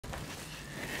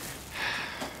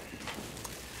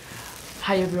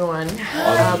Hi everyone.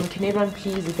 Can everyone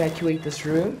please evacuate this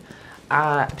room?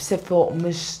 Except for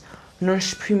Miss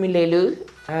Nurse Pumilelu.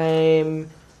 I'm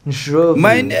Ndlovu.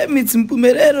 My name is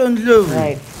Mpumelelo Ndlovu.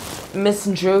 Right. Miss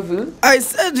Ndlovu. I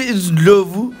said it's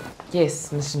Ndlovu.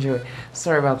 Yes, Miss Ndlovu.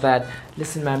 Sorry about that.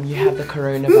 Listen, ma'am, you have the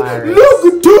coronavirus.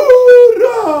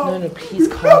 No, please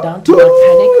calm down. Do not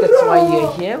panic. That's why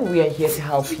you're here. We are here to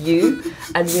help you.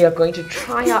 And we are going to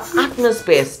try our utmost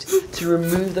best to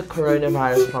remove the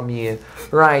coronavirus from you.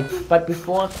 Right. But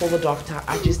before I call the doctor,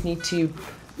 I just need to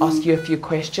ask you a few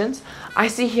questions. I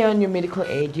see here on your medical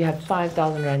aid you have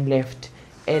 5,000 Rand left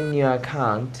in your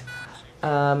account.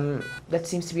 That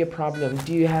seems to be a problem.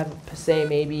 Do you have, per se,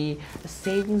 maybe a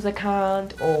savings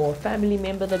account or a family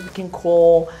member that we can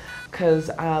call? Because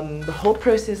the whole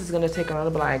process is going to take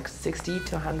around like 60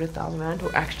 to 100,000 Rand,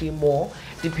 or actually more,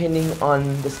 depending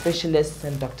on the specialists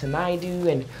and Dr. Naidu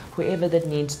and whoever that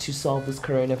needs to solve this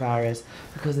coronavirus,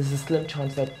 because there's a slim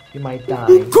chance that you might die.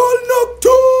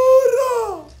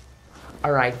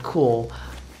 All right, cool.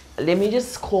 Let me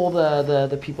just call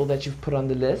the people that you've put on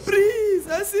the list. Please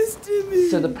assist me.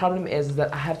 So the problem is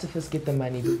that I have to first get the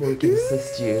money before we can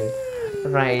assist you.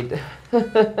 Right.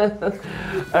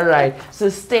 All right. So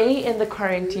stay in the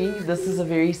quarantine. This is a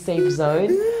very safe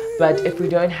zone. But if we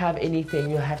don't have anything,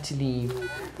 you'll have to leave.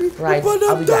 Right.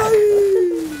 I'll be back.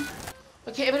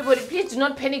 Okay, everybody, please do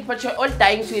not panic, but you're all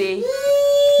dying today.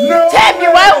 No! Tell me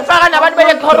why you found about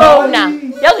the corona.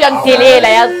 Yes, we are telling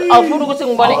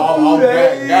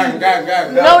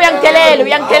No, we are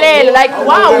telling. Like,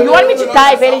 wow, you want me to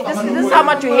die, Belly? This is how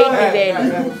much you hate me,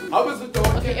 then.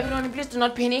 Okay, everyone, please do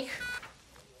not panic.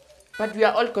 But we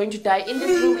are all going to die. In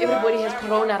this room, everybody has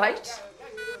corona, right?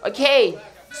 Okay.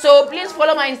 So please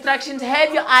follow my instructions.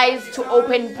 Have your eyes to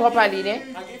open properly, ne?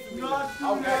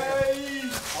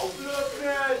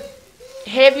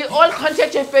 Have you all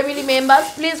contact your family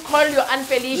members? Please call your Aunt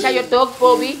Felicia, your dog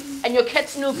Bobby, and your cat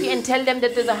Snoopy and tell them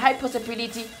that there's a high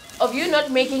possibility of you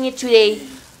not making it today.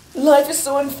 Life is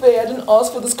so unfair. I didn't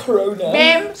ask for this corona.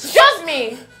 Ma'am, excuse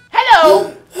me.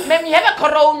 Hello. Ma'am, you have a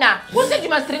corona. Who said you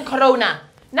must drink corona?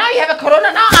 Now you have a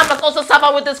corona. Now I must also suffer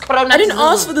with this corona. I didn't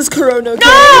ask for this corona. Okay?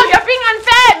 No, you're being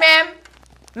unfair, ma'am.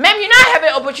 Ma'am, you now have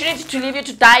an opportunity to leave you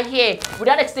to die here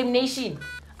without extermination.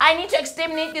 I need to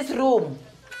exterminate this room.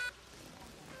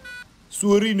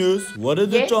 Sorry, nurse. What are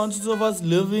the chances of us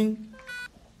living?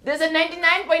 There's a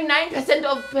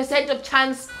 99.9% of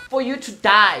chance for you to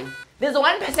die. There's a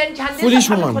 1% chance. Foolish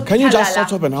woman, can you just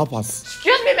shut up and help us?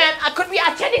 Excuse me, ma'am. I could be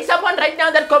attending someone right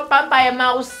now that got bumped by a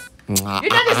mouse. You know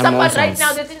there's someone right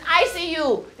now that's in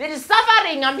ICU that is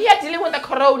suffering. I'm here dealing with the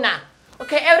corona.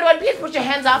 Okay, everyone, please put your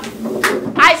hands up.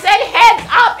 I said hands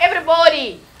up,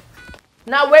 everybody.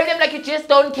 Now wave them like you just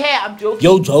don't care. I'm joking.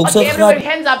 Yo, jokes okay, everybody,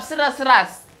 hands up.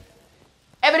 Siras.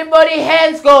 Everybody,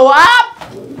 hands go up.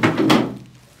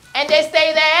 And they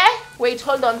stay there. Wait,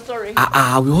 hold on, sorry. We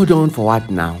hold on for what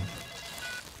now?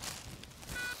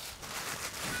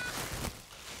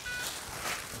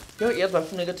 Your ears were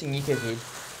funny to me.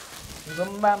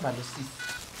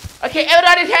 Okay,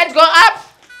 everybody's hands go up.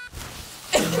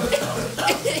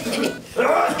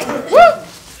 Woo!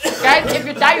 Guys, if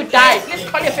you die, you die. Please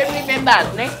call your family members.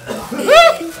 Ne?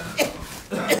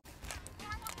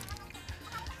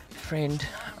 Friend,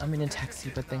 I'm in a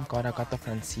taxi, but thank God I got the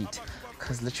front seat.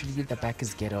 Because literally the back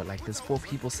is ghetto. Like, there's 4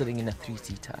 people sitting in a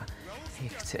 3-seater.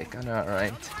 Hectic, I know,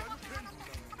 right?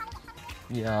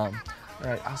 Yeah.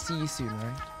 Alright, I'll see you soon,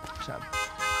 right? Shut up.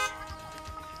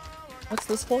 What's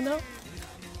this for now?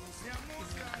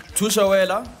 2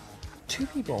 shawela. 2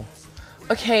 people.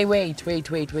 Okay, wait. I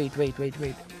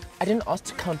didn't ask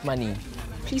to count money.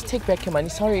 Please take back your money.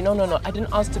 Sorry, no. I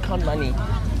didn't ask to count money.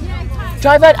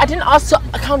 Driver, I didn't ask to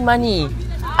count money.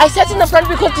 I sat in the front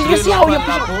because did you see how you're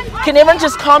pushing? Can everyone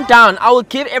just calm down? I will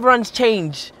give everyone's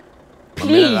change.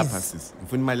 Please.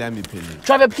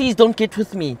 Driver, please don't get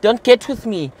with me. Don't get with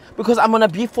me because I'm gonna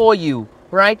be for you,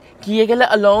 right? Kiegele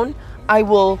alone. I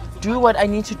will do what I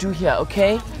need to do here,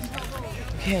 okay?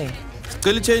 Okay.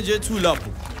 Change it to lap.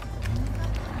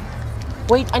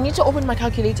 Wait, I need to open my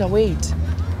calculator. Wait.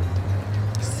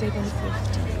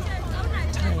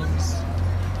 750 times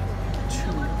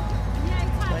 2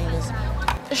 minus.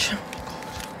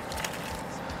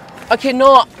 Okay,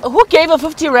 no. Who gave a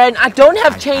 50 Rand? I don't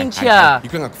have change here.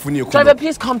 Driver,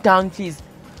 please calm down, please.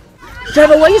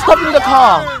 Driver, why are you stopping the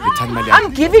car?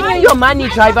 I'm giving you your money,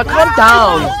 driver. Calm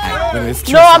down.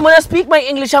 No, I'm gonna speak my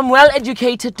English. I'm well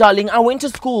educated, darling. I went to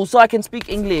school so I can speak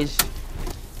English.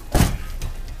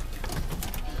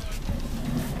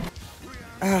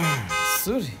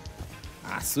 Sorry.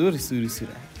 Sorry.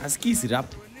 Aski it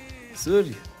up.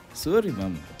 Sorry,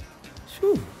 mama.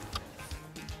 Shoo.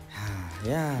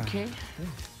 yeah. Okay.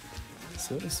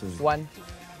 Sorry. 1.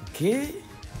 Okay.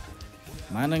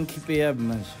 Man, I'm keeping up,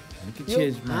 man. I can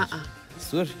change, man.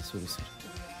 Sorry.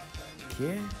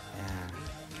 Okay. Yeah.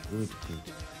 Good.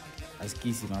 As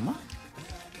kissy, mama.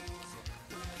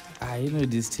 You know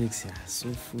this takes so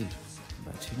full.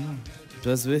 But you know, it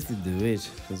was worth it the wait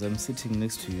because I'm sitting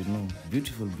next to you now.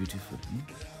 Beautiful.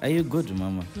 Are you good,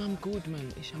 mama? No, I'm good,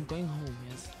 man. I'm going home,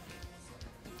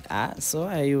 yes. So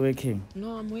are you working?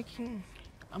 No, I'm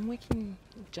working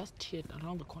just here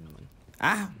around the corner, man.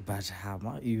 But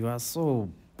Hama, you are so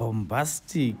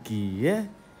bombastic, yeah?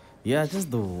 You are just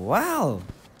the wow.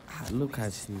 Look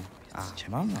at you.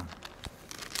 Mama.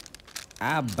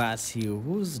 But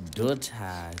whose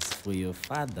daughter is for your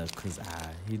father? Because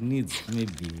he needs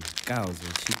maybe cows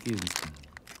or chickens.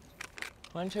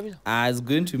 One chippies? It's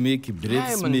going to make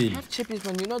breath smell. Man, have chippies,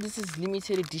 man. You know this is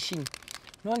limited edition.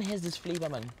 No one has this flavor,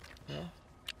 man. Yeah.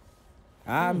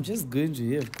 I'm just going to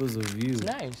hear because of you. It's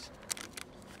nice.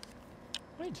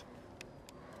 Right.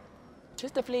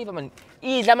 Just the flavor, man.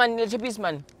 Eat the man, the chippies,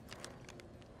 man.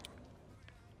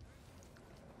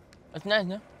 It's nice,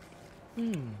 no?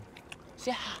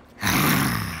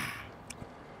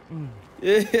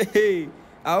 Hey,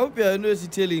 I hope you are not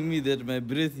telling me that my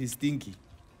breath is stinky.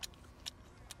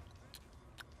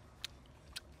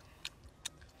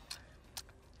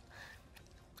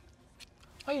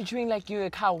 Why are you chewing like you're a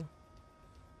cow?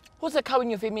 Who's a cow in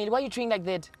your family? Why are you chewing like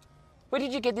that? Where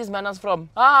did you get these manners from?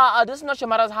 This is not your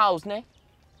mother's house, ne?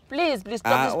 Please stop this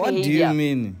behavior. What do you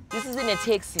mean? This is in a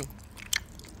taxi.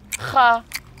 Ha!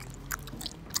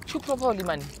 Chew properly,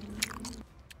 man.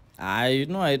 You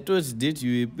know, I thought that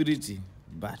you were pretty,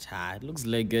 but it looks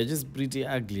like you're just pretty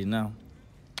ugly now.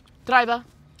 Driver,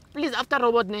 please after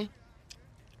robot, ne?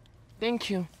 Thank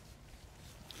you.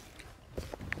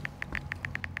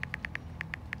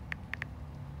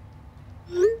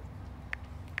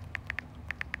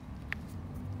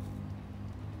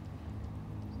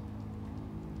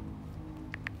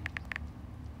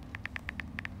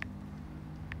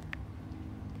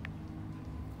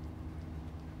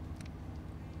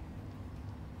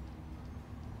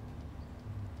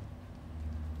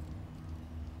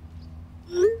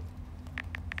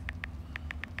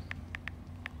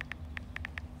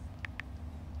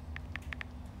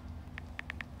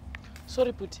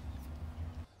 Sorry, Puti.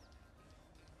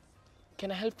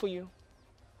 Can I help for you?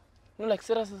 No, like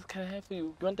seriously, can I help for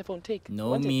you? You want the phone? Take.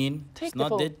 No, Take it's the not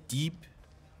phone. that deep.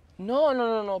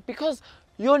 No. Because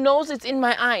your nose is in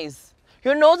my eyes.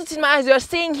 Your nose is in my eyes. You're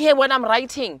staying here when I'm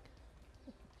writing.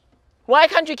 Why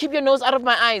can't you keep your nose out of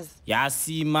my eyes? Yeah,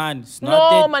 see, man, it's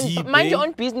not that deep. Mind your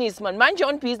own business, man. Mind your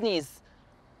own business.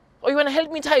 Or you want to help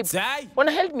me type? Want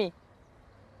to help me?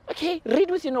 Okay,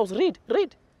 read with your nose. Read.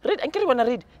 Uncle, you want to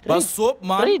read? But soap,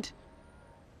 man. Read.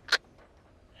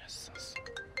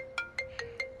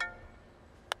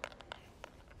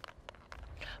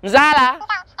 Mzala.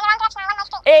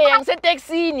 Hey, I'm saying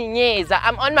taxi, Ninyeza.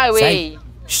 I'm on my way.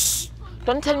 Shh.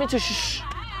 Don't tell me to shh.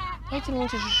 Why tell me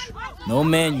to shh? No,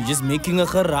 man, you're just making a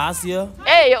harass here.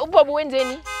 Hey, Ubobu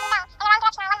wenzeni.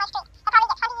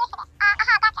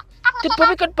 Did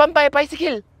Bobby got bumped by a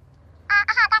bicycle?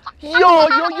 Yo,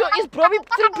 is Bobby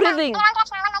still breathing?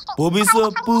 Bobby's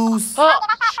a boost.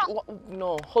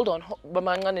 No, hold on.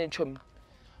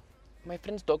 My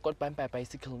friend's dog got bumped by a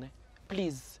bicycle. Ne?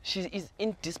 Please, she is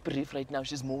in disbelief right now.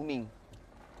 She's moaning.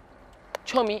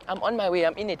 Chomi, I'm on my way.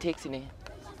 I'm in a taxi. Ne?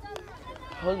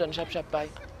 Hold on, sharp, bye.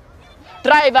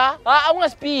 Driver, I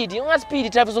want speed.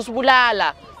 Driver,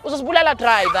 usosibulala,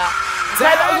 driver.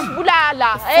 Driver,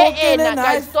 usosibulala. Hey,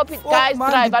 guys, stop it, guys.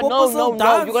 Driver,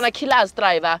 no. You're gonna kill us,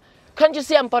 driver. Can't you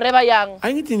see I'm forever young?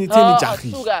 I need to tell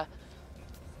you, Sugar.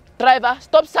 Driver,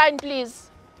 stop sign, please.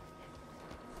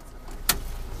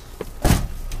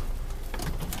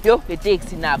 Yo, the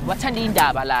taxi now. What's in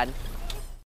the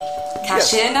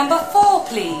Cashier number 4,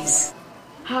 please.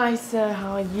 Hi, sir.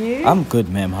 How are you? I'm good,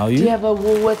 ma'am. How are you? Do you have a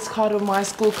Woolworths card or my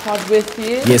school card with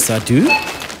you? Yes, I do.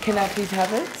 Can I please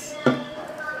have it?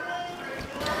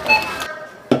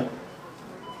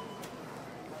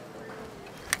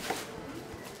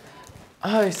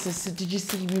 Oh, so did you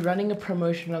see we're running a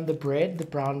promotion on the bread, the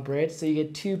brown bread? So you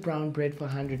get 2 brown bread for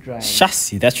 100 rand.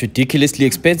 Chassis, that's ridiculously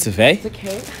expensive, eh? It's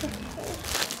okay.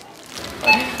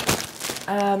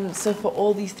 So for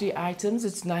all these 3 items,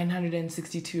 it's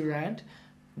 962 rand.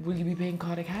 Will you be paying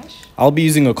card or cash? I'll be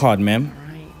using a card, ma'am.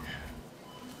 Right.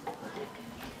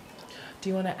 Do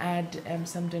you want to add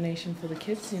some donation for the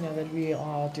kids? You know that we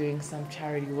are doing some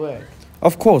charity work.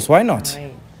 Of course, why not?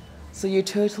 Right. So your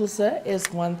total, sir, is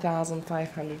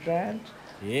 1,500 rand.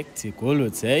 Hectic, all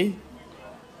would say.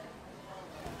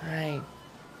 Right.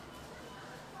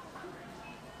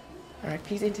 All right,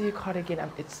 please enter your card again.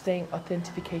 It's saying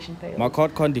authentication failed. My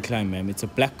card can't decline, ma'am. It's a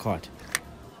black card.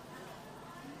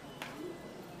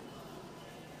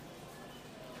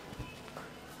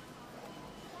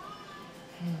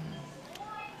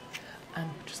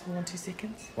 Just hold on 2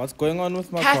 seconds. What's going on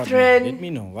with my Catherine! card? Let me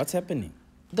know. What's happening?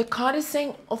 The card is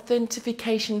saying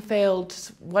authentication failed.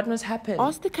 What must happen?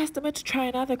 Ask the customer to try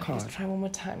another card. Let's try one more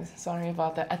time. Sorry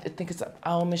about that. I think it's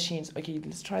our machines. Okay,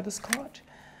 let's try this card.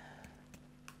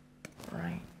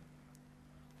 Right.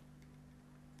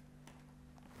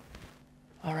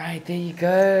 All right, there you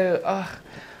go.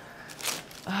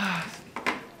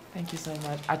 Thank you so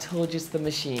much. I told you it's the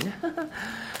machine.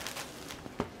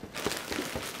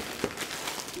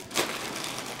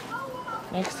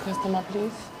 Next customer,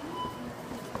 please.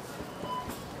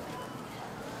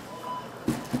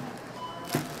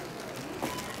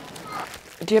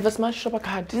 Do you have a smart shopper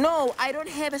card? No, I don't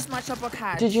have a smart shopper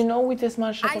card. Did you know with the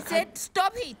smart shopper I card? said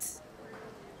stop it.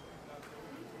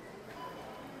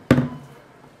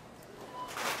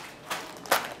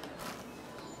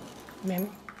 Ma'am,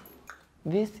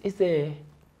 this is a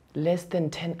less than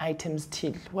 10 items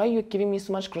till. Why are you giving me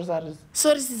so much groceries?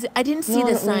 Sorry, I didn't see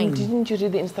the sign. Didn't you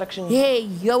read the instructions? Hey,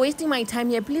 you're wasting my time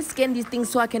here. Please scan these things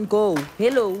so I can go.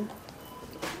 Hello.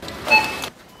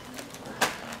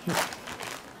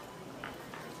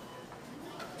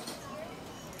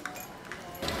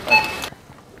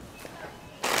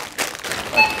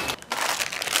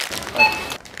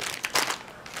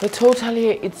 The total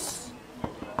here, it's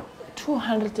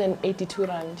 282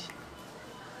 rand.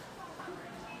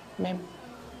 Ma'am,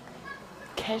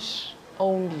 cash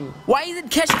only. Why is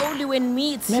it cash only when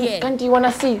me it's Ma'am, here? can't you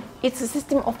wanna see? It's a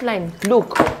system offline.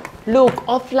 Look,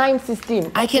 offline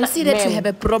system. I can see that you Ma'am. have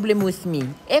a problem with me.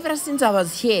 Ever since I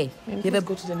was here, Ma'am, you please have a...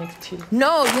 go to the next till.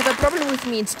 No, you have a problem with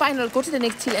me. It's fine. I'll go to the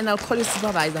next till and I'll call your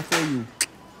supervisor for you.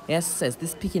 Yes, says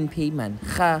this Pick and Pay man.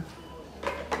 Ha.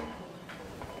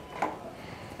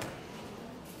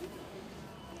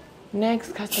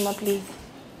 Next customer, please.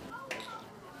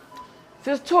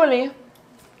 Sis Tuli,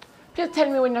 please tell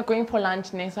me when you're going for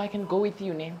lunch, ne, so I can go with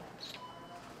you, ne.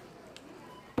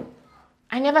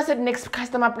 I never said next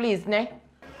customer, please, ne.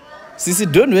 Sissy,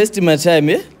 don't waste my time,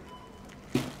 eh?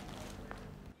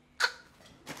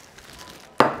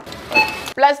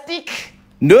 Plastic.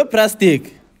 No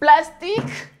plastic. Plastic.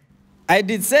 I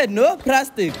did say no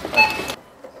plastic.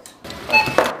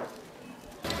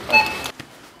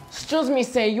 Excuse me,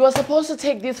 sir. You are supposed to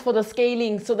take this for the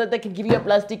scaling so that they can give you a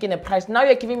plastic and a price. Now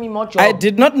you're giving me more job. I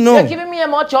did not know. You're giving me a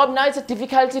more job. Now it's a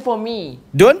difficulty for me.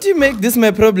 Don't you make this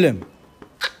my problem.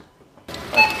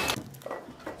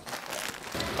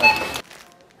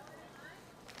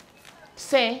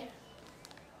 Say,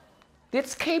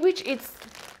 this cabbage, its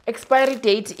expiry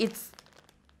date,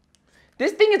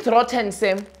 this thing is rotten,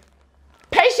 Sam.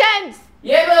 Patience!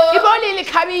 Yebo! Ibolile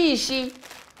cabbage.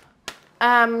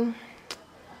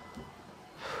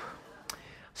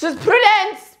 So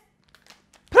Prudence!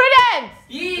 Prudence!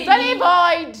 Don't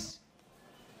avoid!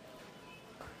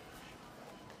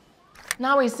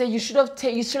 Now I say you should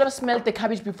have smelled the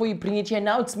cabbage before you bring it here.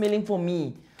 Now it's smelling for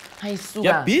me.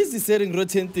 You're busy selling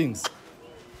rotten things.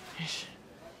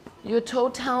 Your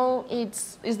total,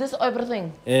 is this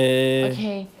everything?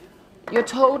 Okay. Your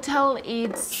total,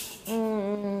 it's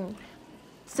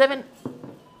 7.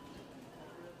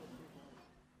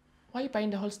 Why are you buying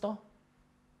the whole store?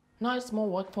 Now it's more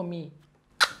work for me.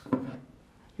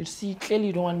 You see, clearly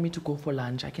you don't want me to go for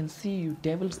lunch. I can see you,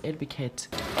 devil's advocate.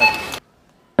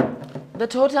 The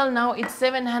total now, it's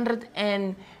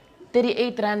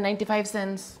 738 rand 95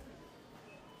 cents.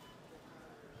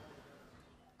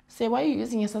 Say, why are you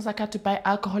using your SASSA card to buy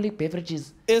alcoholic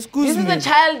beverages? Excuse me. This is a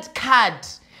child card.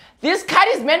 This card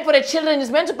is meant for the children. It's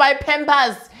meant to buy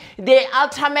Pampers, the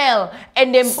Ultramel,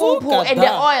 and the Mpupu, and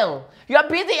the oil. You are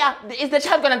busy. Is the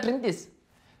child going to drink this?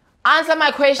 Answer my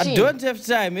question. I don't have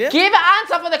time, eh? Give an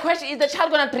answer for the question. Is the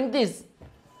child going to drink this?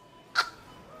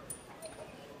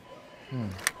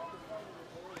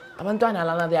 Abantwana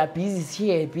lana, they are busy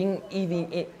here being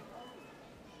even it.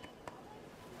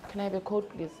 Can I have a code,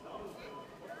 please?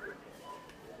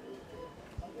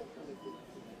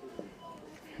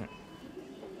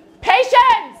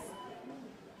 Patience!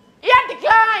 Yeah,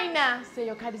 decline. Say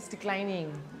your card is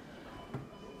declining.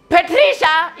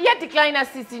 Patricia, yeah, decline.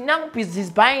 Sissy. Now is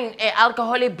buying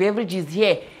alcoholic beverages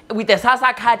here with a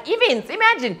SASSA card. Events,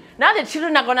 imagine. Now the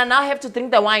children are gonna now have to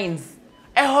drink the wines.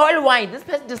 A whole wine. This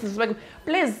person disrespectful.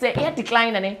 Please say, yeah,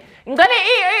 decline. I'm gonna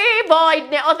void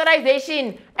the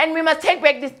authorization. And we must take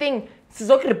back this thing.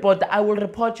 Sizok report. I will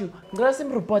report you. I'm gonna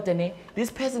report. This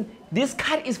person, this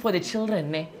card is for the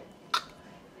children.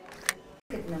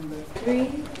 number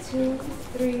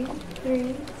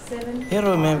 32337.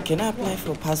 Hello, ma'am. Can I apply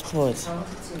for passport?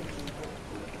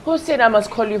 Who said I must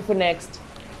call you for next?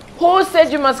 Who said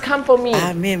you must come for me?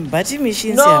 Ma'am, but the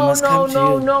machine say I must come to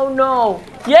you. No.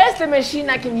 Yes, the machine,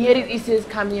 I can hear it. It says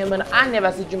come here, man. I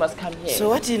never said you must come here. So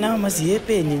what now must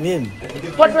happen, ma'am?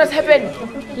 What must happen?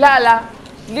 Lala,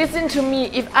 listen to me.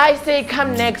 If I say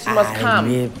come next, you must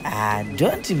come. Ma'am,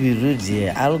 don't be rude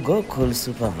here. I'll go call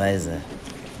supervisor.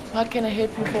 What can I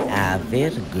help you for?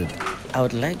 Very good. I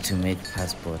would like to make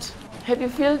passport. Have you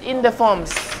filled in the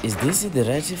forms? Is this the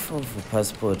right form for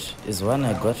passport? Is one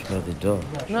I got by the door?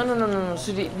 No.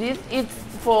 So this is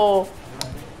for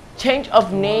change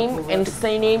of name and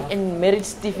surname and marriage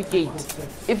certificate.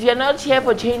 If you're not here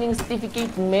for changing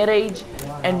certificate, marriage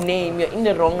and name, you're in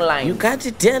the wrong line. You can't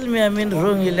tell me I'm in the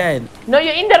wrong line. No,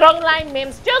 you're in the wrong line, ma'am.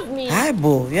 Excuse me. Hi,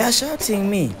 Bo. You are shouting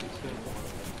me.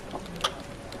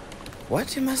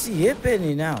 What must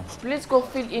happen now? Please go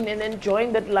fill in and then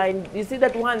join that line. You see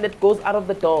that one that goes out of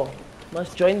the door?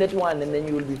 Must join that one and then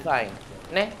you will be fine.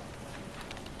 Ne?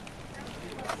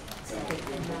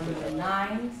 Number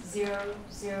 900.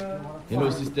 Hello,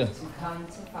 sister. To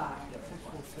count to 5.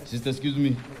 Sister, excuse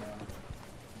me.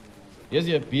 Yes,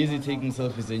 you're busy taking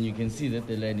selfies and you can see that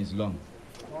the line is long.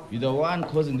 You're the one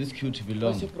causing this queue to be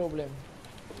long. What's your problem?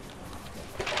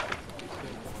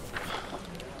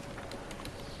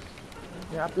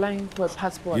 You're applying for a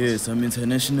passport. Yes, I'm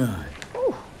international.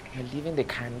 Ooh, you're leaving the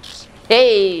country.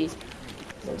 Hey!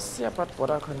 Let's see about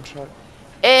border control.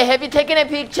 Hey, have you taken a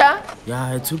picture?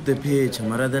 Yeah, I took the picture,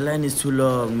 but the line is too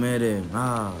long, madam.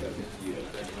 Ma'am,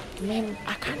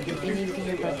 I can't do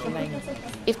anything about the line.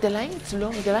 If the line is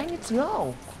long, the line is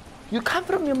long. You come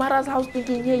from your mother's house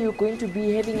thinking here you're going to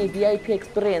be having a VIP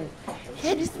experience.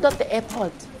 Here, this is not the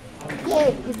airport.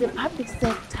 Here is the public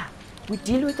sector. We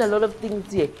deal with a lot of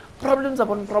things here. Problems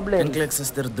upon problems. And like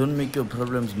sister, don't make your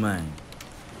problems mine.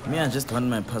 Me, I just want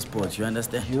my passport, you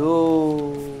understand?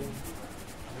 Yo.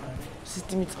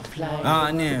 System is offline.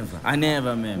 I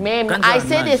never, ma'am. Ma'am, I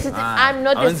said the system. I'm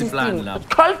not the system.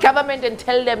 Call government and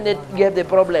tell them that you have the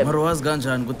problem. But what's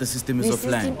Ganjan good the system is offline?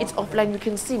 The system is offline. You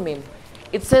can see, ma'am.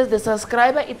 It says the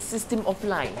subscriber, it's system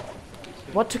offline.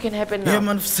 What can happen now? Yeah,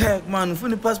 man,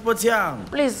 funny passport, yeah.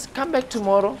 Please, come back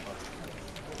tomorrow.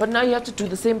 But now you have to do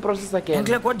the same process again. And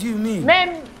like, what do you mean?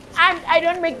 Ma'am, I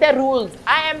don't make the rules.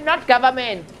 I am not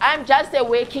government. I'm just a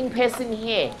working person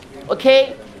here.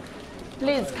 Okay?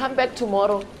 Please come back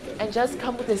tomorrow and just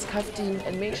come with a scuffing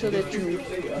and make sure that you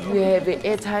have the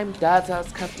airtime, data,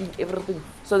 scuffing, everything,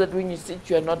 so that when you sit,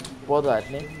 you are not bothered.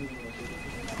 Ne?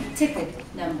 Ticket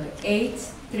number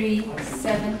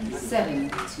 8377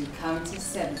 to counter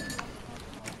 7.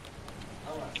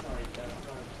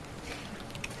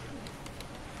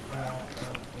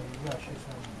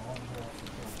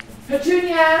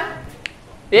 Petunia!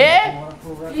 Yeah?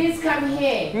 Please come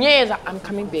here. Yes, I'm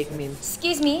coming back, ma'am.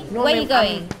 Excuse me, No, where are you ma'am,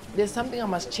 going? There's something I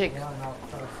must check.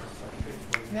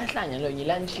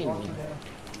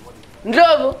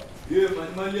 Ndlovu?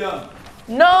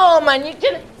 No, man, you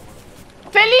can.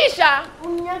 Felicia!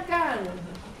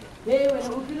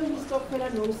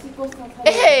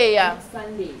 Hey,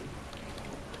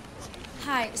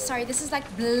 Hi, sorry, this is like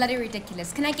bloody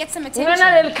ridiculous. Can I get some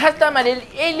attention? customer,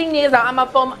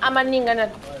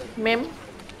 ma'am.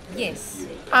 Yes.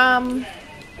 I'm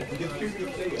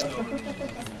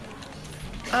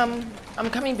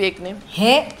coming back, ma'am.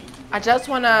 Hey? I just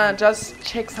wanna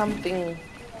check something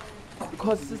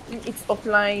because it's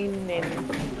offline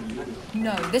and.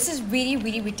 No, this is really,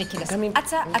 really ridiculous. I'm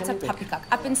Utter coming back. poppycock.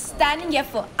 I've been standing here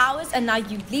for hours and now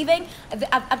you're leaving.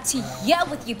 I'm up to here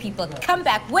with you people. Come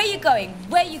back. Where are you going?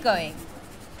 Where are you going?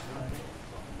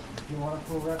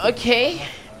 Okay.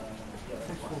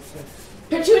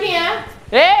 Petunia?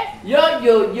 Eh?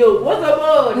 Yo. What's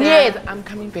up? Yes, I'm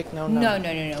coming back now. No.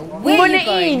 Where are you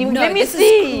going? No, Let me this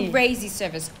see. is crazy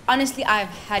service. Honestly, I've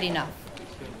had enough.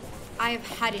 I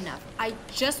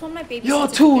just want my baby Yo,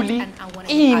 certificate Thuli. and I want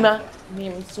to Ima.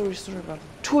 Ma'am, sorry about it.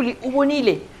 Thuli,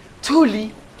 ubonile.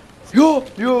 Thuli. Yo.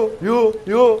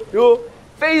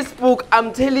 Facebook,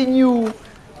 I'm telling you.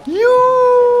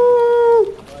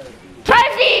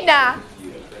 Trivina.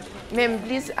 Ma'am,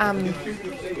 please,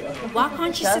 Why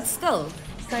can't you sit still?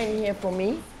 sign here for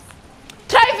me.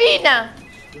 Trivina.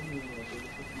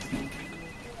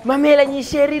 Mamela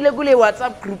nisherile kule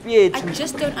WhatsApp group yethu. I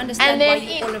just don't understand why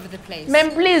you're all over the place.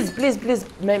 Ma'am, please.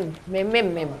 Ma'am,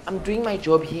 I'm doing my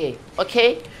job here,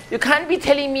 okay? You can't be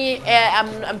telling me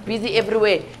I'm busy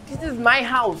everywhere. This is my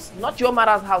house, not your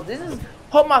mother's house. This is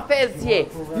home affairs here.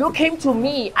 You came to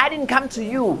me, I didn't come to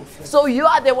you. So you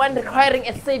are the one requiring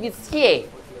a service here.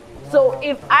 So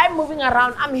if I'm moving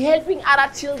around, I'm helping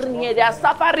other children here. They are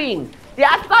suffering. They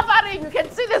are suffering. You can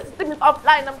see the system is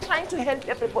offline. I'm trying to help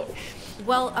everybody.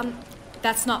 Well,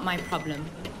 that's not my problem.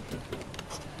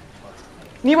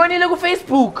 Nibonile ku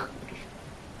Facebook.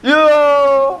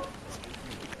 Yo.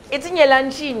 It's in your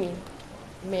lunchini.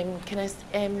 Ma'am, can I,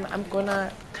 I'm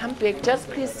gonna come back. Just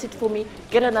please sit for me.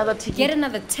 Get another ticket. Get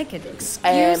another ticket?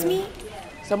 Excuse me?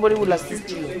 Somebody will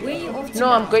assist you. Where are you off to No,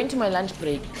 now? I'm going to my lunch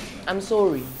break. I'm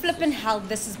sorry. Flippin' hell,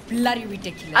 this is bloody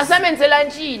ridiculous. Assignment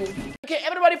lunchini. Okay,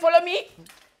 everybody follow me.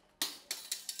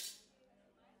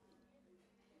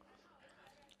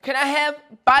 Can I have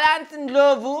balance and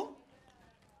love?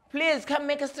 Please come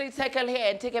make a straight circle here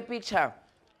and take a picture.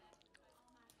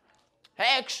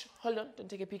 Hey, hold on, don't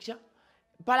take a picture.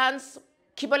 Balance,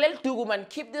 keep a little dugu, man.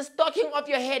 Keep the stocking off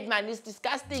your head, man. It's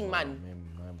disgusting, man.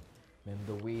 Ma'am,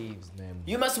 the waves, ma'am.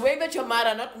 You must wave at your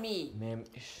mother, not me. Ma'am,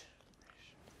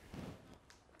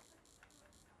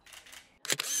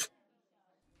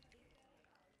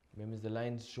 Ma'am, is the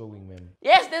line showing, ma'am?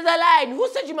 Yes, there's a line. Who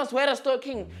said you must wear a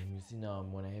stocking? Ma'am, you see now,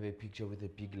 when I have a picture with a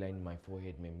big line in my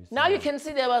forehead, ma'am. Now you can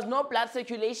see there was no blood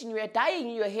circulation. You are dying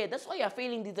in your head. That's why you're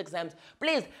failing these exams.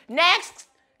 Please, next.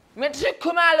 Matric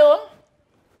Kumalo.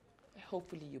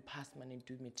 Hopefully you pass, man, and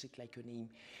do matric like your name.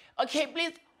 Okay,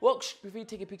 please, walk before you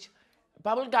take a picture.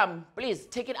 Bubble gum, please,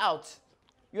 take it out.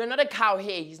 You're not a cow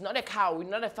here. He's not a cow. We're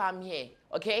not a farm here.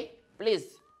 Okay? Please.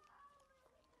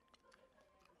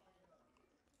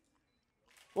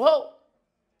 Whoa.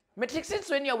 Matrix is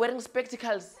when you're wearing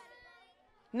spectacles.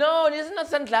 No, this is not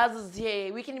sunglasses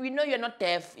here. We know you're not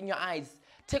deaf in your eyes.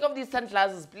 Take off these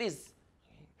sunglasses, please.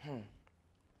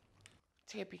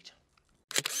 Take a picture.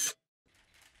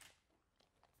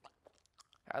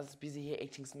 I was busy here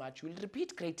acting smart. You will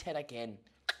repeat grade 10 again.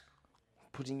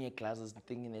 Putting your glasses and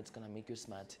thinking it's gonna make you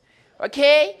smart.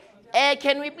 Okay?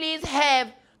 Can we please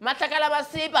have Matakala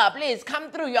Basiba, please come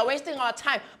through. You're wasting our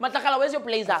time. Matakala, where's your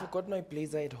blazer? I forgot my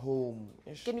blazer at home.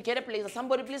 Can you get a blazer?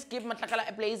 Somebody please give Matakala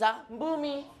a blazer.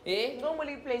 Mbumi. Eh?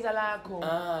 Normally blazer lako.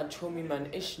 Ah, Chomi man,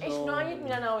 ish no. Ish no, I need me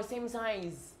now, same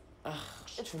size.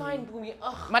 It's fine, Bumi.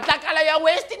 Ah. Matakala, you're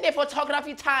wasting the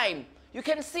photography time. You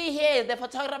can see here, the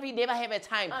photography never have a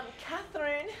time.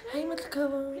 Catherine. Hi,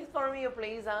 Matakala. Please borrow me your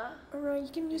blazer. Alright, you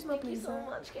can use my Thank you so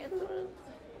much, Catherine.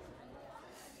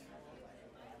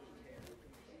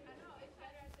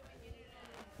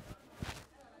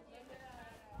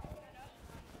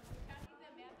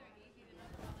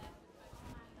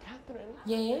 Catherine.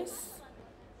 Yes?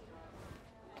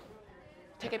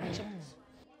 Take a picture.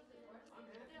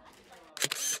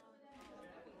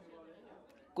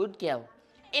 Good girl.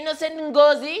 Innocent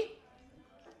Ngozi.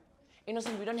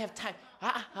 Innocent, we don't have time.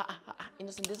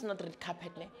 Innocent, this is not red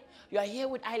carpet. Ne? You are here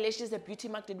with eyelashes, a beauty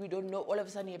mark that we don't know. All of a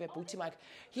sudden you have a beauty mark.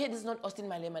 Here, this is not Austin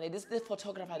Malema. This is the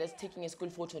photographer that's taking a school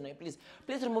photo. Ne? Please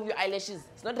remove your eyelashes.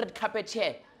 It's not red carpet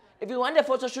here. If you want a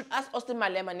photo shoot, ask Austin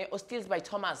Malema ne? Or Steals by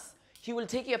Thomas. He will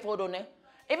take your photo. Ne?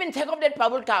 Even take off that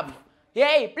bubble gum.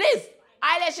 Hey, please.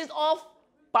 Eyelashes off.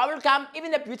 Bubble gum.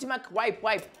 Even the beauty mark. Wipe.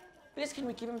 Please, can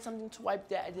we give him something to wipe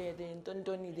the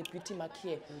beauty mark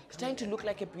here? She's trying to look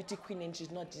like a beauty queen and she's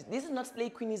not. This is not slay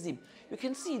queenism. You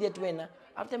can see that when,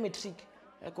 after matric,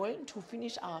 we're going to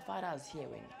finish our fathers here.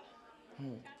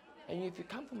 And if you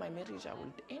come for my marriage, I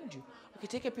will end you. Okay,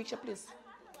 take a picture, please.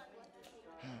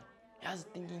 I was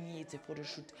thinking it's a photo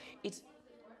shoot. It's...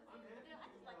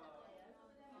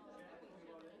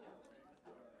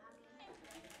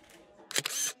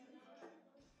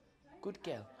 Good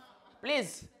girl.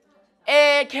 Please.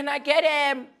 Can I get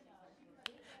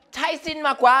Tyson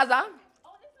Magwaza?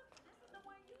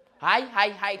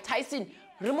 Hi, Tyson.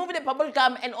 Remove the bubble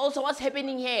gum and also what's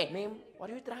happening here? Ma'am, what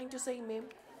are you trying to say, ma'am?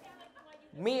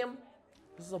 Ma'am,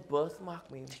 this is a birthmark,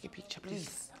 ma'am. Take a picture,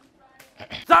 please.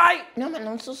 Sorry! No, man,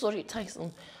 I'm so sorry,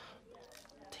 Tyson.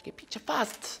 Take a picture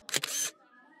fast.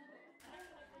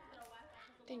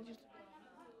 Thank you.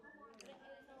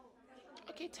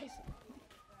 Okay, Tyson.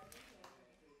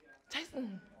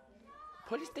 Tyson.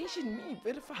 Police station me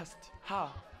very fast.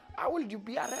 How will you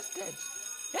be arrested?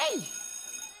 Hey!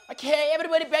 Okay,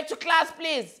 everybody back to class,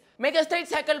 please. Make a straight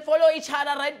circle, follow each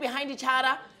other, right behind each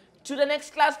other. To the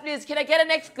next class, please. Can I get a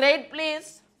next grade,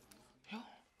 please?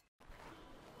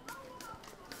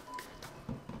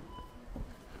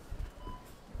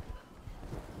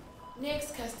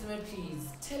 Next customer, please.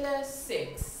 Teller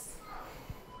 6.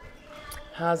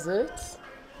 Has it?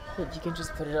 You can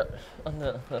just put it up on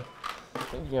the...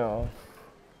 Yeah.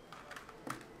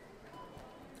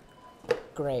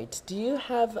 Great. Do you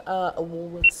have a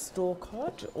Woolworths store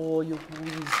card or your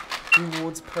Woolies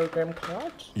rewards program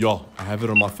card? Yeah, I have it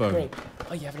on my phone. Great.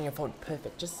 Oh, you have it on your phone.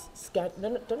 Perfect. Just scan.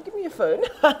 No, don't give me your phone.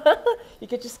 You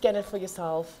can just scan it for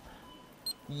yourself.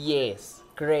 Yes.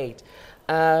 Great.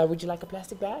 Would you like a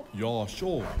plastic bag? Yeah,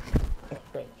 sure.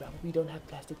 Great. Well, we don't have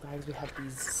plastic bags. We have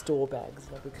these store bags,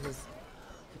 because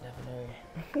you never know.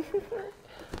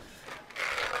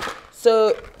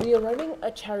 So we are running a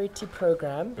charity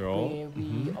program where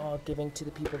we are giving to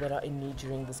the people that are in need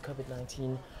during this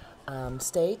COVID-19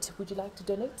 state. Would you like to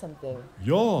donate something?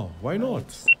 Yeah, why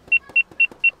not?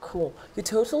 Cool. Your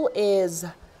total is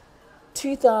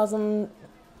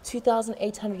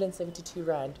 2,872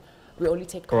 rand. We only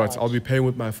take cards. Alright, I'll be paying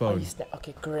with my Oh, phone.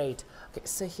 okay, great. Okay,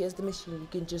 so here's the machine. You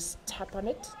can just tap on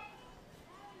it.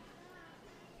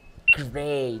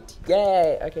 Great.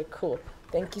 Yay. Okay, cool.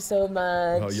 Thank you so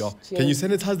much. Oh, yeah. Cheers. Can you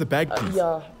sanitize the bag, please?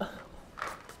 Yeah.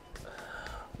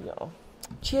 Yeah.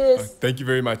 Cheers. Thank you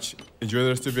very much. Enjoy the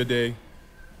rest of your day.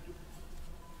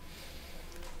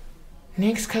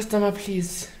 Next customer,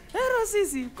 please. Hey,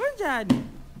 Rosisi, kunjani?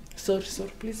 Sorry,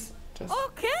 please. Just.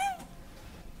 Okay.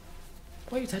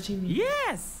 Why are you touching me?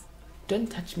 Yes. Don't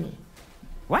touch me.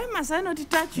 Why must I not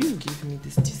touch you? Give me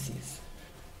this disease.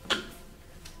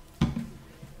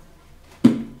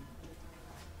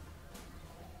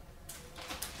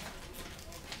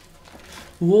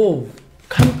 Whoa,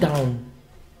 calm down.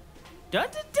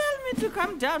 Don't tell me to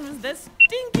come down with that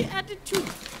stinky attitude.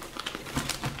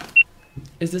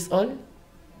 Is this all?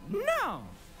 No.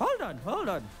 Hold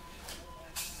on.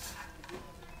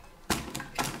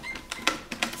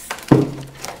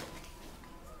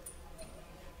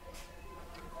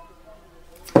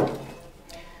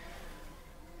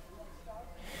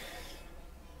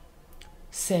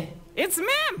 Sir, It's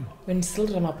ma'am. when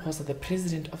Cyril Ramaphosa, the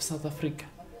president of South Africa,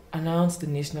 announced the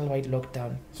nationwide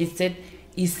lockdown, he said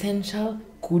essential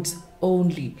goods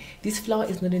only. This flour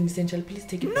is not an essential. Please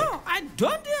take it back. No, I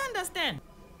don't understand.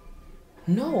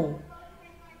 No.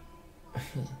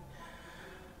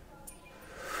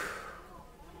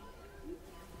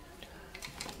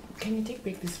 Can you take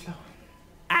back this flour?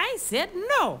 I said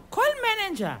no. Call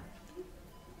manager.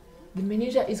 The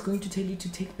manager is going to tell you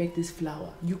to take back this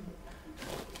flour. You.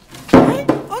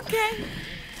 Okay.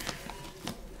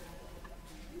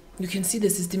 You can see the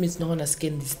system is not gonna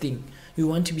scan this thing. You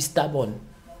want to be stubborn.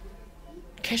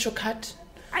 Cash or card?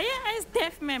 I is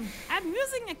deaf, ma'am. I'm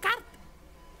using a card.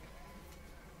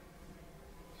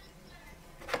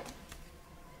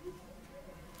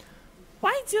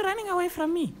 Why is you running away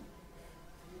from me?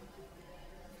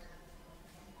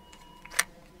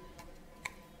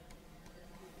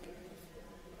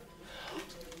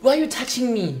 Why are you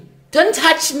touching me? Don't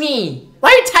touch me! Why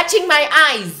are you touching my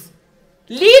eyes?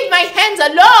 Leave my hands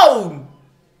alone!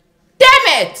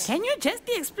 Damn it! Can you just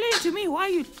explain to me why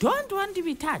you don't want to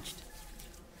be touched?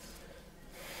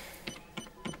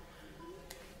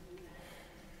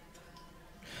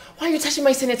 Why are you touching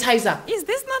my sanitizer? Is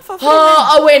this not for free?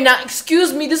 Oh, wait, now,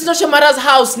 excuse me, this is not your mother's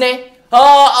house, ne?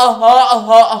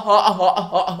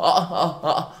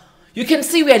 You can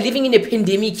see we are living in a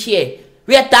pandemic here.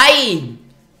 We are dying.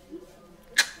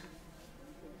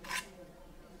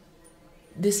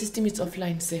 The system is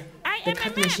offline, sir. The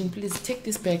card machine, please take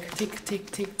this back.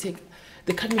 Take.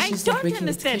 The card machine is not working.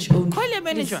 It's cash only. Call your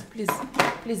manager.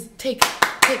 Please, take.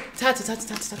 Tat.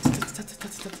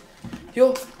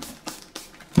 Yo.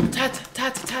 Tat.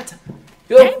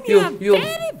 Yo.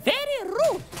 Very, very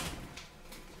rude.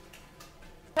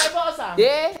 Hey, boss.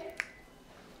 Yeah.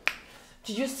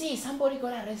 Did you see somebody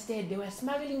got arrested? They were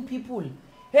smuggling people.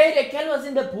 Hey, the girl was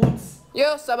in the boots.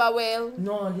 Yo, Sabawell.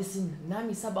 No, listen.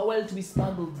 Nami Sabawell to be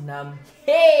smuggled, Nam.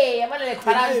 Hey, I'm gonna like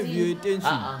Have your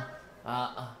attention.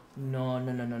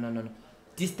 No.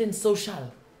 Distance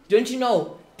social. Don't you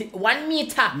know? 1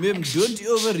 meter. Ma'am, don't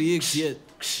overreact yet.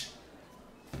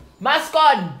 Mask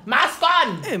on.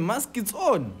 Hey, mask it's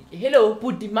on. Hello,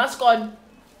 put the mask on.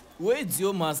 Where's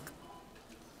your mask?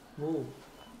 Oh.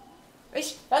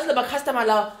 That's the customer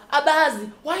now. Abazi,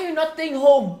 why are you not staying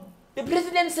home? The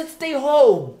president said stay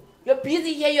home. You're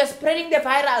busy here, you're spreading the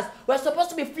virus. We're supposed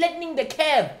to be flattening the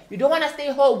curve. You don't want to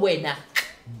stay home, Wena.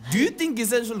 Do you think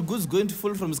essential goods going to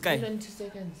fall from sky? 2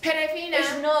 seconds.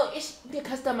 Perafina. No, the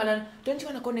customer. Don't you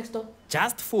want to go next door?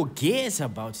 Just forget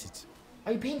about it.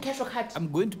 Are you paying cash or card?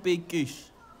 I'm going to pay cash.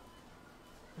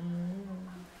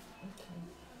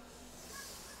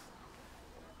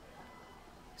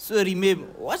 Sorry,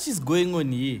 ma'am. What is going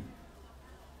on here?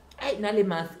 I nale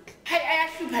mask. I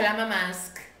actually palama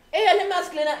mask. Le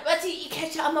mask lena, but it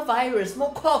catch a virus.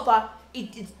 More copper.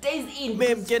 It stays in.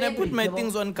 Ma'am, can I put my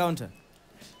things on counter?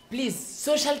 Please,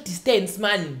 social distance,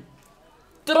 man.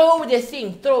 Throw the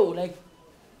thing. Throw like.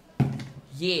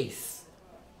 Yes.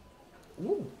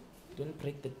 Ooh, don't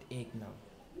break the egg now.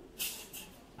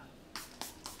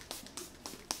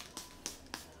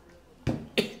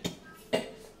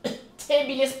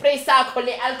 Table spray sakho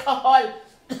le alcohol.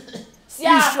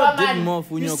 sure did more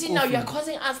when You you're see now you're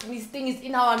causing us these things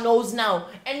in our nose now.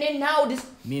 And then now this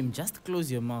Ma'am, just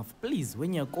close your mouth, please,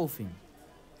 when you're coughing.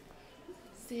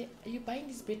 say, are you buying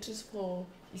these batteries for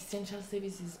essential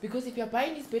services? Because if you're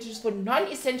buying these batteries for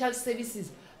non-essential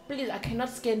services, please, I cannot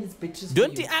scan these batteries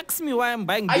Don't for you you. ask me why I'm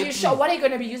buying Are you batteries. sure? What are you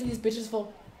going to be using these batteries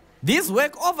for? This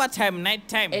work overtime, night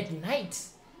time. At night?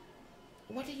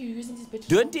 What are you using these batteries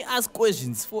Don't for? you ask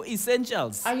questions for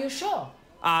essentials? Are you sure?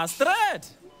 Straight.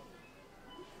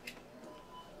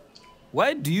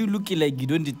 Why do you look like you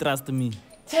don't trust me?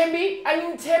 Tembi, I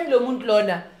mean Temlo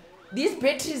Muntlona. These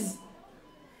batteries.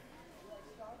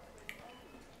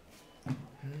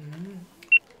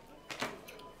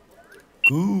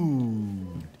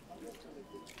 Good.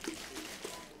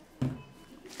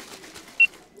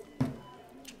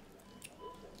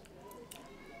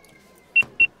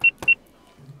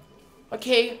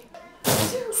 Okay.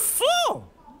 So,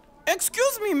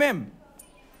 excuse me, ma'am.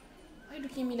 Why are you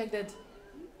looking at me like that?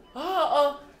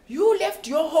 You left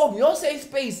your home, your safe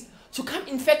space, to come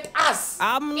infect us.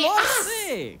 I'm Eh, not us.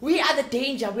 sick. We are the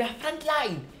danger. We are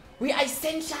frontline. We are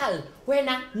essential. We're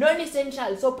not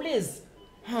non-essential. So please.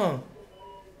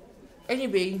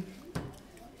 Anyway.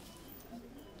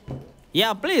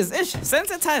 Yeah, please,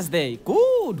 sensitize there.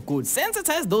 Good, good.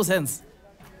 Sensitize those hands.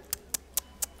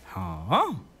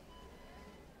 Huh?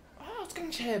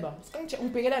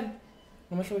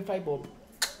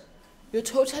 Your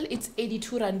total it's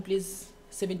 82 rand, please.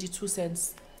 72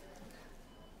 cents.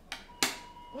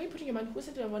 Why are you putting your money? Who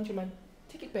said I want your money?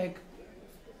 Take it back.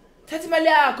 Take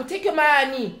your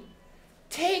money.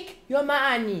 Take your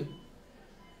money.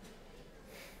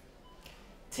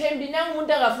 Tembi nang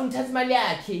umuntu akafuna thatha imali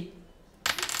yakhe.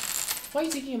 Why are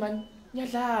you taking your money?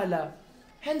 Nyadlala.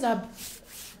 Hands up.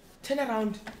 Turn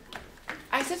around.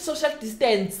 I said social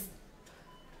distance.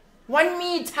 1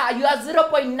 meter. You are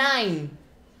 0.9.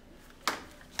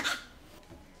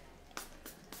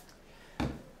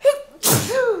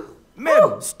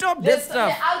 Ma'am, stop that stuff.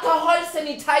 The alcohol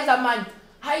sanitizer, man.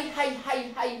 Hi.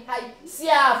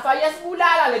 Siyafa,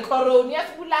 yasibulala le corona,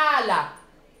 yasibulala.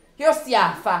 Yo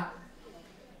siyafa.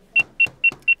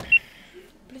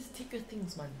 Please take your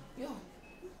things, man. Yo.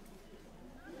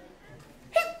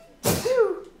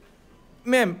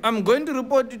 Ma'am, I'm going to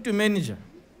report you to manager.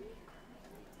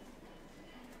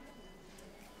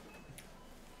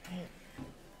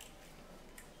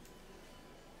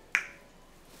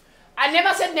 I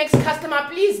never said next customer,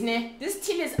 please, ne. This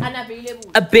till is unavailable.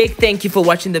 A big thank you for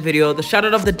watching the video. The shout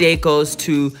out of the day goes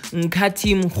to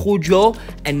Nkati Mkhujo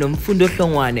and Nomfundo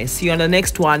Hlongwane. See you on the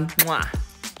next one. Mwah.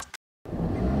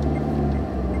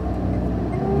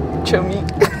 Chomi,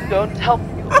 don't help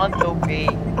me on the way.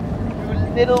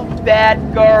 You little bad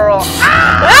girl.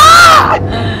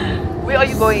 Where are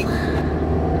you going?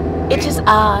 It is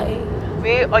I.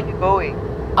 Where are you going?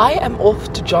 I am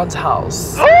off to John's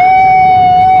house.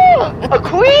 A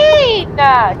queen!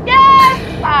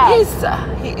 Yes!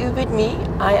 He Ubered me.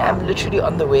 I am literally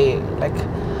on the way. Like,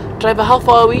 driver, how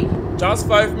far are we? Just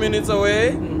 5 minutes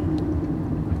away.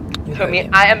 Jimmy,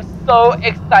 I am so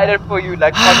excited for you.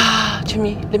 Like,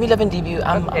 Jimmy, let me love and leave you.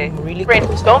 I'm really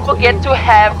close. Don't forget to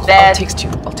have that.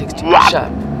 I'll text you. Shut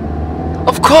up.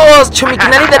 Of course, Jimmy.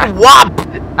 Can I need that whop?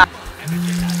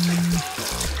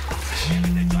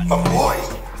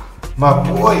 My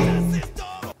boy.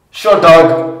 Sure,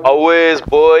 dog. Always,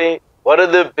 boy. What do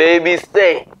the babies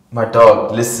say? My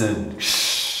dog, listen.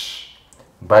 Shh.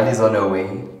 Bali's on her way.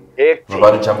 We're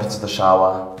about to jump into the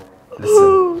shower.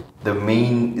 Listen, the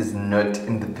main is not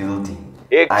in the building.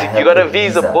 You got a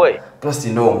visa, boy. Plus,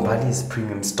 you know, Bali is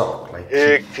premium stock. Like,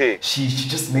 she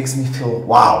just makes me feel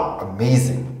wow,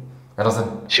 amazing. And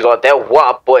doesn't. She got that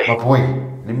wop, boy. My boy,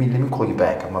 let me call you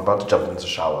back. I'm about to jump into the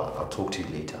shower. I'll talk to you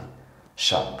later.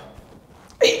 Sharp.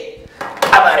 Hey,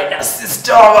 I'm in a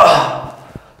sister.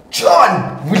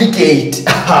 John Willigate.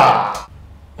 I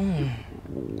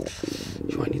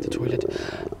need the toilet.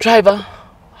 Driver,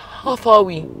 how far are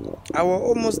we? We're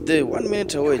almost there. 1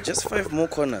 minute away. Just 5 more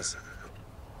corners.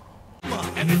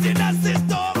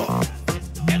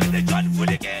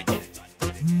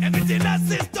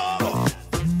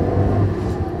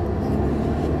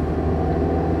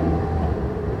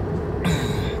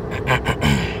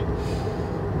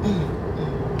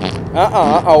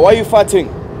 Why are you farting?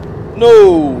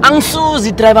 No. I'm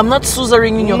Susie, driver. I'm not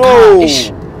Susaring in your car. No.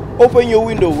 Ish. Open your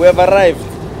window. We have arrived.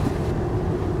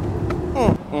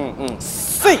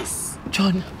 Face.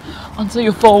 John, answer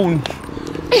your phone.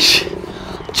 Ish.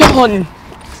 John.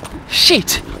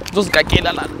 Shit! Those guys get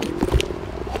a lot.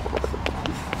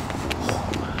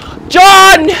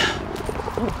 John!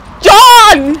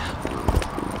 John!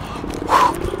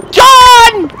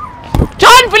 John!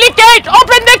 John, will the gate!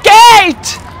 Open the gate!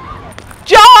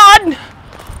 John!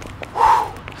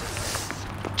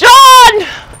 John!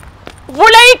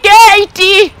 Vula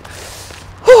igate!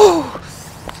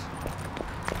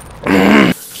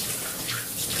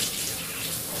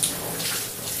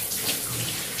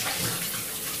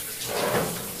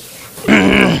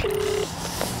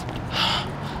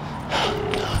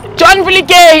 John, vula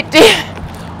igate!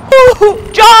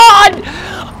 John!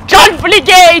 John, vula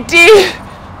igate!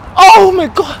 Oh my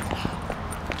God!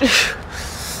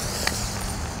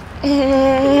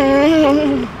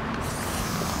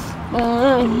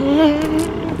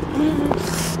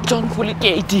 John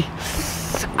Fuligate.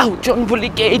 Oh, John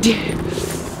Fuligate.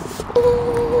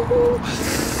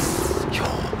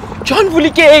 John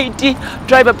Fuligate.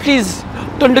 Driver, please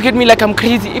don't look at me like I'm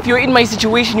crazy. If you're in my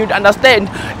situation, you'd understand.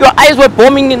 Your eyes were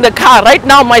bombing in the car. Right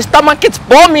now, my stomach is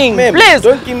bombing. Please.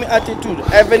 Don't give me attitude.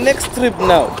 I have a next trip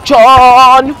now.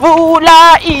 John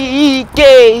Fuligate.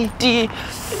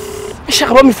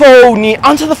 Shaka my phone.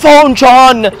 Answer the phone,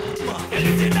 John.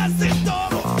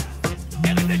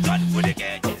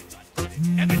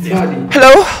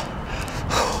 Hello?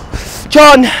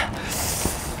 John!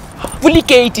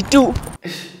 Fuligate too.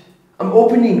 I'm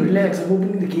opening, relax, I'm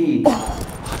opening the gate. Oh,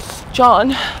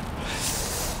 John,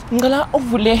 ngala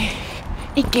uvule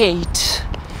gate.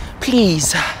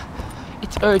 Please.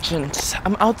 It's urgent.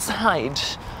 I'm outside.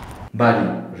 Bali,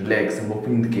 relax, I'm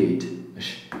opening the gate.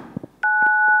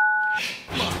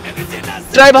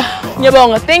 Driver,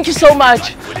 Nyabonga, thank you so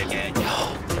much.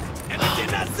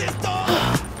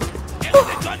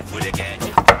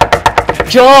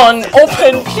 John,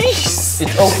 open, please.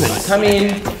 It's open, come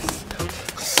in.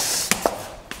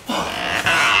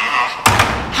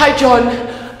 Hi, John.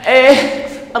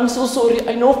 I'm so sorry.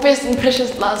 I know first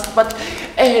impressions last, but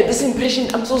this impression,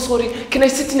 I'm so sorry. Can I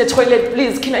sit in the toilet,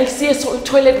 please? Can I see a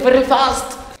toilet very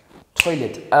fast?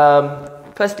 Toilet.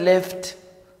 First left.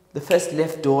 The first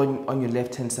left door on your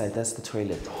left-hand side. That's the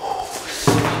toilet.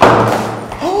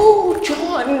 Oh,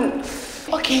 John.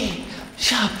 Okay,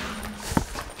 sharp.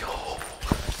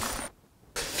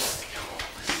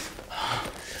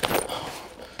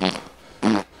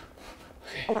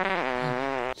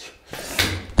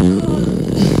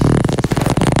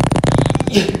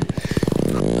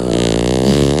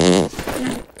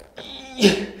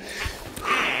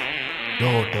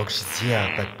 No, dog, she's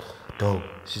here, but dog,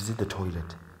 she's in the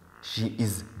toilet. She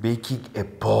is making a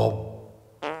bomb.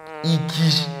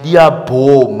 Ikish dia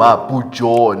bomb, Mapu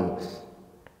John.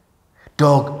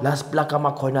 Dog, last plaka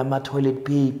makona ma toilet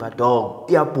paper, dog.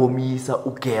 Dia bomisa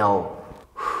ugel.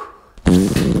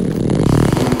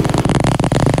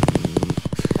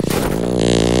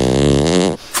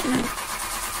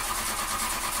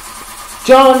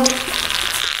 John!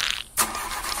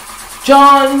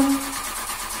 John!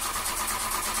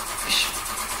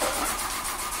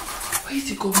 Where is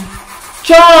he going?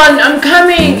 John, I'm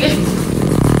coming!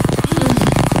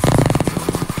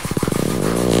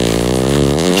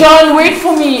 John, wait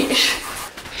for me!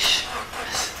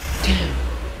 Damn.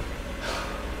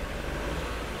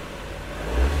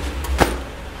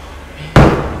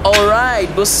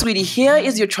 Alright, boss sweetie, here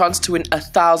is your chance to win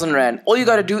 1,000 Rand. All you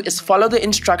gotta do is follow the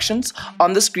instructions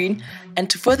on the screen, and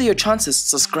to further your chances,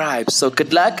 subscribe. So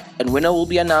good luck, and winner will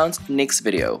be announced next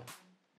video.